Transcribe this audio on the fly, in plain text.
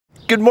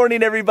Good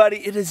morning, everybody.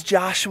 It is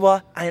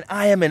Joshua, and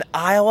I am in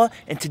Iowa,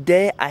 and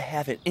today I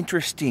have an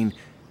interesting,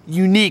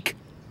 unique,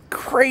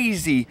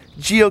 crazy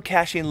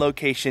geocaching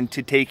location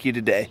to take you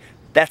today.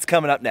 That's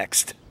coming up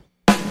next.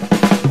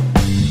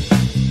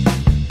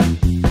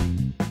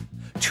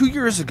 2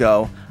 years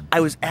ago, I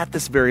was at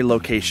this very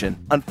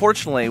location.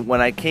 Unfortunately, when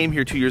I came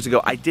here 2 years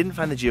ago, I didn't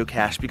find the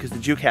geocache because the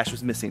geocache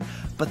was missing.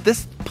 But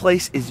this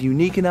place is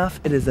unique enough,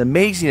 it is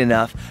amazing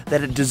enough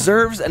that it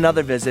deserves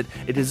another visit,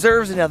 it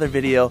deserves another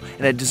video,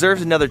 and it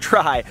deserves another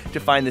try to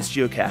find this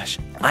geocache.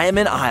 I am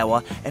in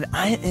Iowa, and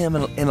I am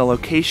in a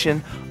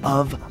location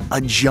of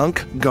a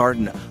junk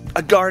garden.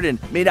 A garden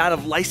made out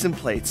of license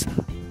plates.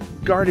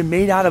 A garden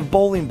made out of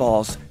bowling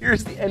balls.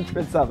 Here's the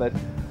entrance of it.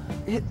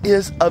 It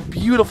is a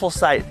beautiful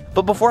sight.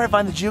 But before I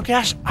find the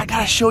geocache, I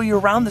gotta show you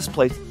around this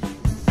place.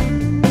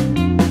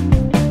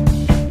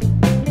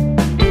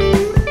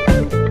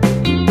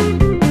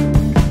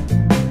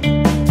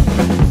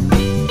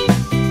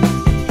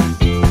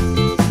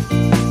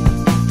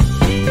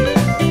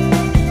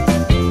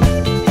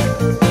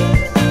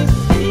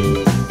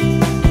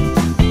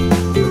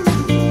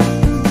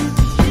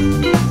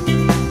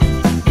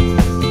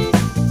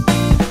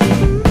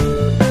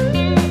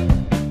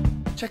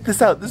 Check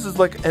this out, this is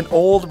like an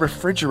old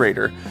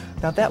refrigerator.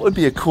 Now that would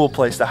be a cool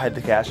place to hide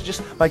the cache.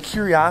 Just my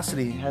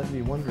curiosity has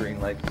me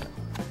wondering like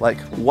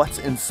what's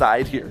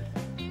inside here.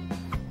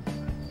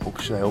 Oh,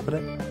 should I open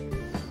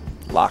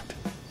it? Locked.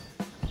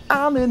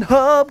 I'm in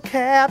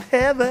hubcap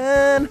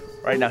heaven.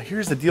 Right, now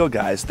here's the deal,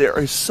 guys. There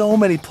are so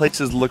many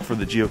places to look for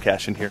the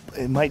geocache in here.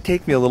 It might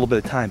take me a little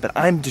bit of time, but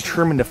I'm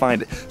determined to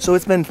find it. So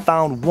it's been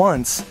found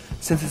once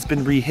since it's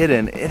been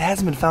re-hidden. It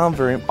hasn't been found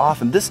very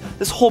often. This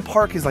whole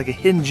park is like a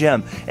hidden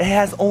gem. It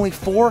has only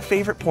 4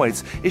 favorite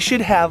points. It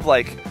should have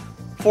like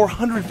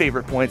 400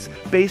 favorite points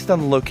based on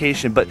the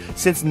location, but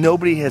since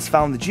nobody has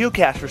found the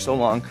geocache for so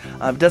long,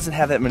 it doesn't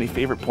have that many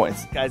favorite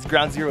points. Guys,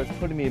 Ground Zero is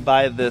putting me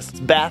by this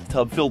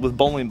bathtub filled with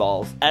bowling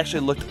balls. I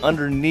actually looked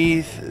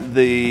underneath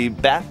the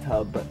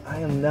bathtub, but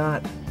I'm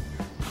not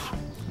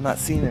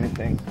seeing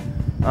anything.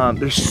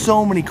 There's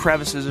so many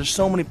crevices, there's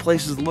so many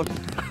places to look.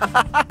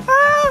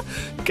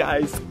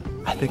 Guys,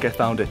 I think I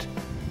found it.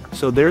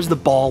 So there's the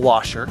ball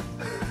washer.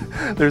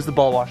 There's the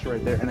ball washer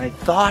right there. And I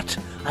thought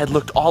I'd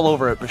looked all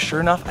over it, but sure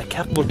enough, I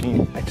kept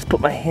looking. I just put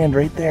my hand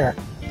right there.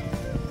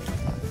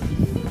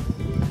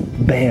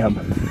 Bam.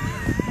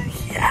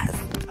 Yes.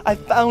 I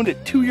found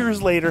it 2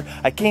 years later.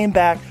 I came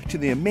back to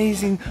the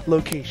amazing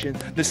location,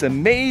 this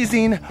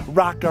amazing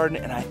rock garden,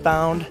 and I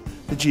found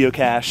the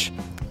geocache.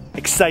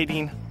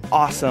 Exciting,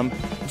 awesome,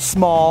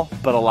 small,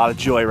 but a lot of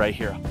joy right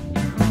here.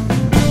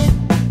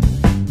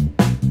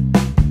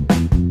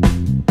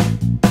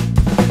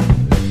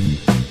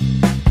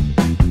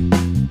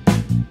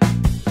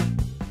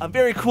 A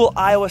very cool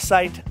Iowa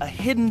site, a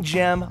hidden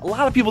gem. A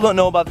lot of people don't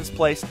know about this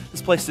place.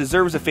 This place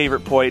deserves a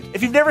favorite point.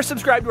 If you've never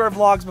subscribed to our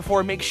vlogs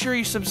before, make sure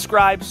you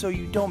subscribe so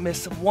you don't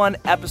miss one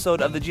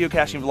episode of the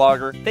Geocaching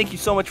Vlogger. Thank you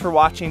so much for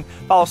watching.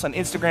 Follow us on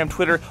Instagram,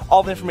 Twitter.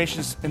 All the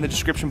information is in the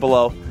description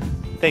below.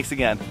 Thanks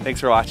again.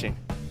 Thanks for watching.